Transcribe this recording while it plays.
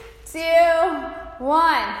2, 1.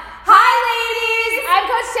 Hi, ladies! I'm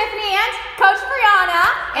Coach Tiffany and Coach Brianna.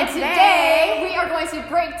 And today we are going to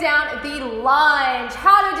break down the lunge.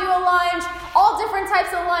 How to do a lunge, all different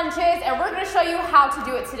types of lunges, and we're going to show you how to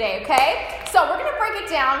do it today, okay? So we're going to break it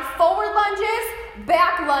down: forward lunges,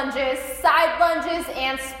 back lunges, side lunges,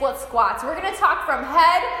 and split squats. We're going to talk from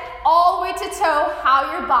head all the way to toe how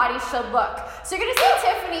your body should look. So you're going to see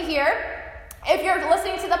Tiffany here. If you're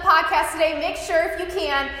listening to the podcast today, make sure, if you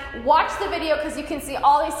can, watch the video because you can see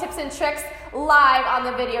all these tips and tricks live on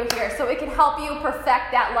the video here, so it can help you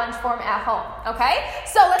perfect that lunge form at home, okay?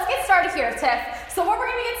 So let's get started here, Tiff. So what we're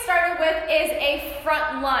going to get started with is a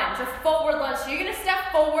front lunge, a forward lunge. So you're going to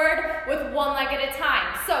step forward with one leg at a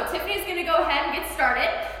time. So Tiffany's going to go ahead and get started.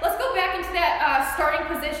 Let's go back into that starting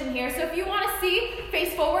position here. So if you want to see,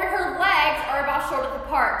 face forward, her legs are about shoulder width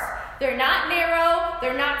apart. They're not narrow,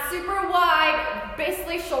 they're not super wide,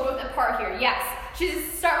 basically shoulder width apart here, yes. She's going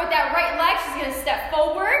to start with that right leg. She's going to step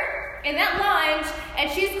forward in that lunge, and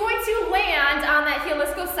she's going to land on that heel.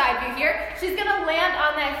 Let's go side view here. She's going to land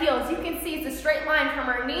on that heel. As you can see, it's a straight line from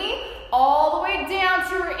her knee all the way down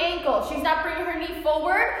to her ankle. She's not bringing her knee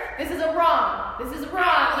forward. This is a wrong. This is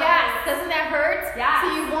wrong. Yes. Doesn't that hurt? Yes.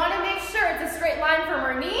 So you want to make sure it's a straight line from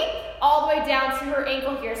her knee all the way down to her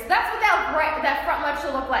ankle here. So that's what that front lunge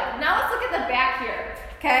should look like. Now let's look at the back here.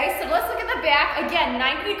 Okay, so let's look at the back. Again,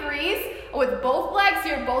 90 degrees with both legs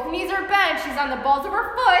here. Both knees are bent. She's on the balls of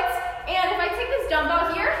her foot. And if I take this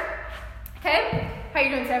dumbbell here, okay, how you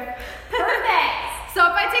doing, Tiff? Perfect. So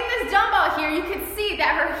if I take this dumbbell here, you can see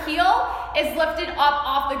that her heel is lifted up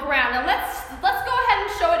off the ground. Now let's go ahead and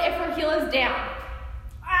show it if her heel is down.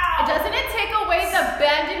 Doesn't it take away the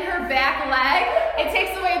bend in her back leg? It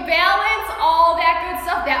takes away balance, all that good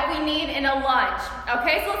stuff that we need in a lunge.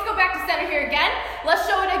 Okay, so let's go back to center here again. Let's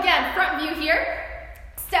show it again. Front view here.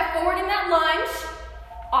 Step forward in that lunge.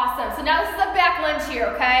 Awesome. So now this is a back lunge here,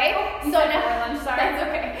 okay? So now lunge, sorry. That's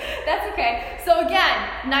okay. That's okay. So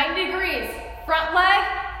again, 90 degrees. Front leg,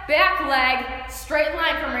 back leg, straight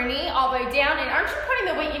line from her knee all the way down. And aren't you putting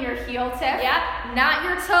the weight in your heel, Tiff? Yeah. Not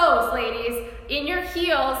your toes, ladies. In your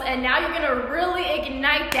heels. And now you're going to really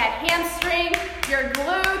ignite that hamstring, your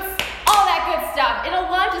glutes, all that good stuff. And a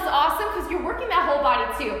lunge is awesome because you're working that whole body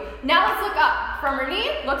too. Now let's look up. From her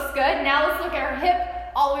knee, looks good. Now let's look at her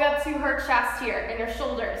hip all the way up to her chest here and her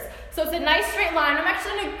shoulders. So it's a nice straight line. I'm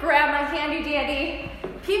actually going to grab my handy dandy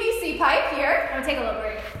PVC pipe here. I'm going to take a little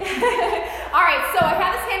break. All right, so I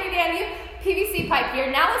have this handy dandy PVC pipe here.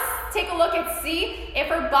 Now let's take a look and see if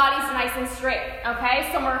her body's nice and straight. Okay,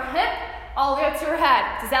 so from her hip all the way up to her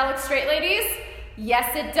head. Does that look straight, ladies?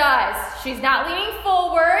 Yes, it does. She's not leaning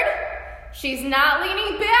forward. She's not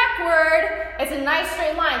leaning backward. It's a nice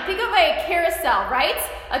straight line. Think of a carousel, right?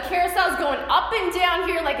 A carousel is going up and down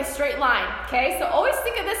here like a straight line, okay? So always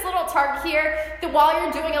think of this little target here that while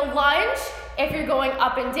you're doing a lunge, if you're going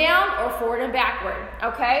up and down or forward and backward,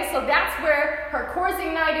 okay? So that's where her core is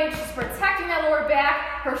ignited. She's protecting that lower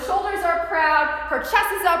back. Her shoulders are proud. Her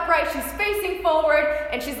chest is upright. She's facing forward,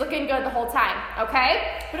 and she's looking good the whole time,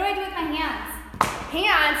 okay? What do I do with my hands?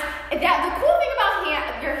 Hands, the cool thing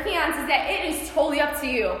about your hands is that it is totally up to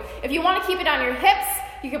you. If you want to keep it on your hips,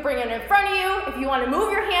 you can bring it in front of you. If you want to move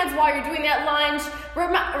your hands while you're doing that lunge,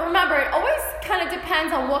 remember, it always kind of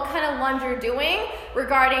depends on what kind of lunge you're doing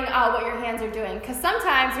regarding what your hands are doing. Because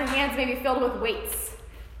sometimes your hands may be filled with weights.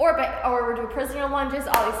 Or we're doing prisoner lunges,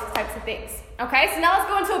 all these types of things. Okay, so now let's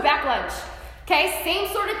go into a back lunge. Okay, same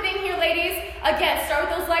sort of thing here, ladies. Again, start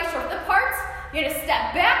with those legs short width apart. You're going to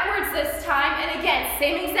step backwards this time, and again,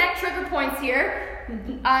 same exact trigger points here.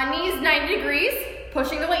 Knees 90 degrees,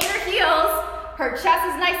 pushing the weight in her heels. Her chest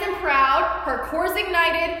is nice and proud. Her core is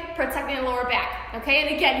ignited, protecting the lower back. Okay,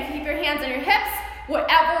 and again, you can keep your hands on your hips,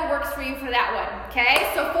 whatever works for you for that one. Okay,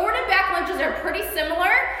 so forward and back lunges are pretty similar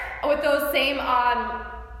with those same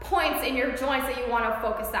points in your joints that you want to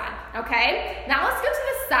focus on. Okay, now let's go to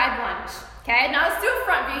the side lunge. Okay, now let's do a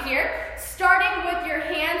front view here, starting with your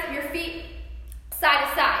hands, your feet side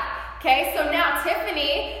to side. Okay, so now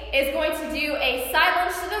Tiffany is going to do a side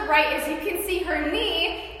lunge to the right. As you can see, her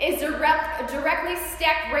knee is directly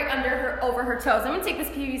stacked right over her toes. I'm going to take this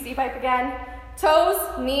PVC pipe again.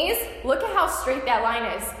 Toes, knees, look at how straight that line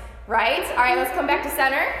is, right? All right, let's come back to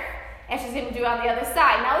center, and she's going to do it on the other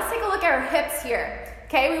side. Now let's take a look at her hips here.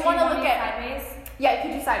 Okay, we want to look at sideways. Yeah, you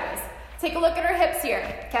can do sideways. Take a look at her hips here,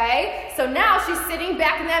 okay? So now she's sitting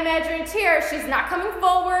back in that imaginary chair. She's not coming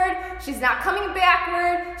forward. She's not coming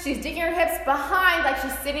backward. She's digging her hips behind like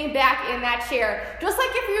she's sitting back in that chair. Just like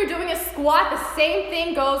if you were doing a squat, the same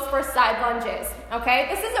thing goes for side lunges, okay?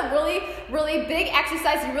 This is a really, really big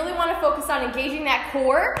exercise. You really want to focus on engaging that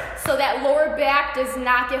core so that lower back does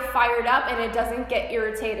not get fired up and it doesn't get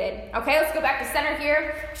irritated. Okay, let's go back to center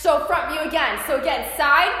here. Show front view again. So again,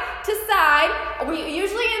 side to side. We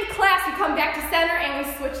usually in class, we come back to center and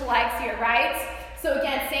we switch legs here, right? So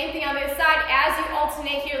again, same thing on the other side. As you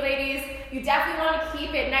alternate here, ladies, you definitely want to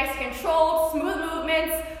keep it nice and controlled, smooth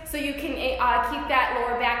movements, so you can keep that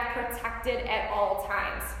lower back protected at all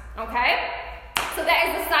times, okay? So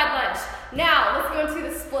that is the side lunge. Now, let's go into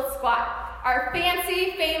the split squat. Our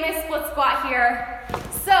fancy, famous split squat here.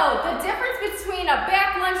 So the difference between a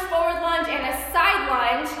back lunge, forward lunge, and a side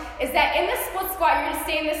lunge is that in the split squat, you're going to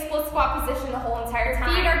stay in this split squat position the whole entire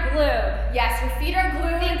time. Feet are glued. Yes, your feet are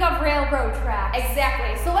glued. Think of railroad tracks.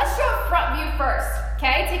 Exactly. So let's show a front view first.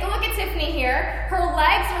 Okay, take a look at Tiffany here. Her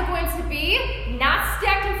legs are going to be not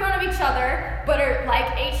stacked in front of each other, but are like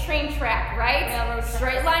a train track, right?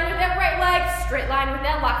 Straight line with that right leg, straight line with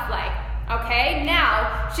that left leg. Okay,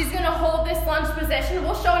 now she's going to hold this lunge position.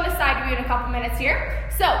 We'll show in a side view in a couple minutes here.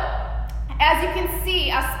 So, as you can see,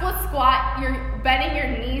 a split squat, you're bending your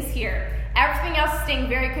knees here. Everything else staying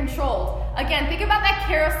very controlled. Again, think about that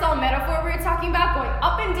carousel metaphor we were talking about, going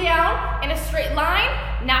up and down in a straight line,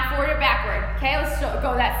 not forward or backward. Okay, let's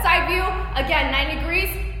go that side view. Again, 90 degrees,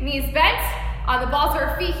 knees bent. On the balls of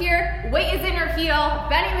her feet here, weight is in her heel,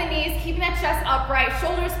 bending the knees, keeping that chest upright,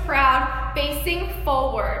 shoulders proud, facing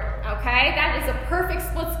forward. Okay, that is a perfect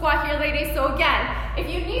split squat here, ladies. So again, if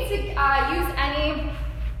you need to use any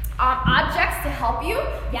objects to help you,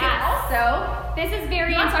 you can also. This is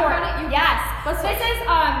very important. Yes, this is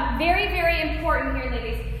very, very important here,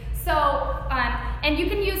 ladies. So, and you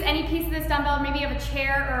can use any piece of this dumbbell, maybe you have a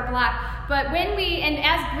chair or a block. But and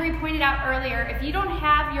as Bree pointed out earlier, if you don't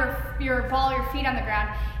have your ball, your feet on the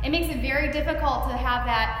ground, it makes it very difficult to have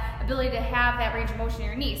that ability to have that range of motion in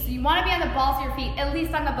your knees. So you want to be on the balls of your feet, at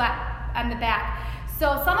least on the back.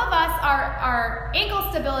 So some of us our ankle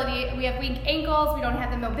stability, we have weak ankles, we don't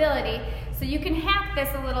have the mobility. So you can hack this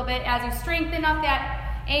a little bit as you strengthen up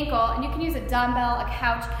that ankle, and you can use a dumbbell, a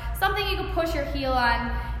couch, something you can push your heel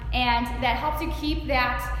on, and that helps you keep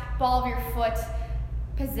that ball of your foot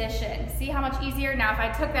position. See how much easier? Now if I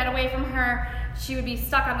took that away from her, she would be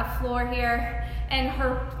stuck on the floor here, and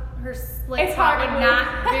her split squat would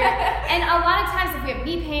not very, and a lot of times if we have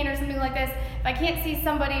knee pain or something like this, if I can't see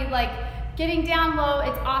somebody like getting down low,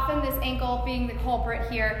 it's often this ankle being the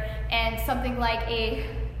culprit here, and something like a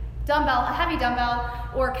dumbbell, a heavy dumbbell,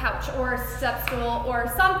 or couch, or a step stool,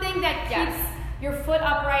 or something that keeps your foot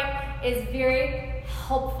upright is very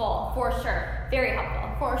helpful. For sure. Very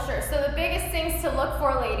helpful. For sure. So the biggest things to look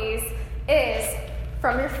for, ladies, is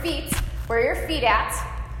from your feet, where are your feet at?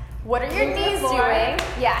 What are your knees doing?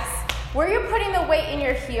 Yes. Where are you putting the weight in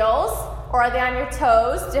your heels, or are they on your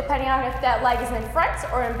toes, depending on if that leg is in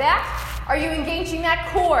front or in back? Are you engaging that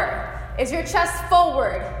core? Is your chest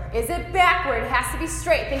forward? Is it backward? It has to be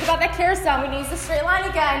straight. Think about that carousel. We need to use the straight line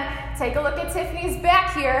again. Take a look at Tiffany's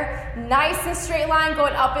back here. Nice and straight line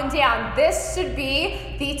going up and down. This should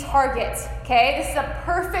be the target, okay? This is a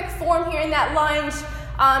perfect form here in that lunge,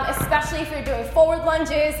 especially if you're doing forward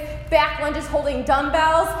lunges, back lunges, holding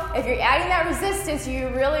dumbbells. If you're adding that resistance, you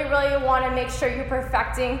really, really want to make sure you're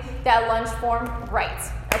perfecting that lunge form right.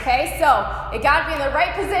 Okay, so it got to be in the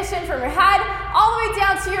right position from your head all the way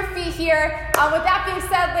down to your feet here. With that being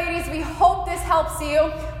said, ladies, we hope this helps you.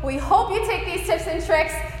 We hope you take these tips and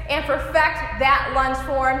tricks and perfect that lunge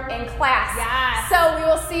form in class. Yes. So we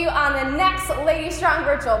will see you on the next Lady Strong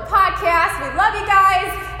Virtual podcast. We love you guys,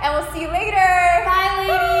 and we'll see you later. Bye,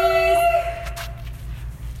 ladies.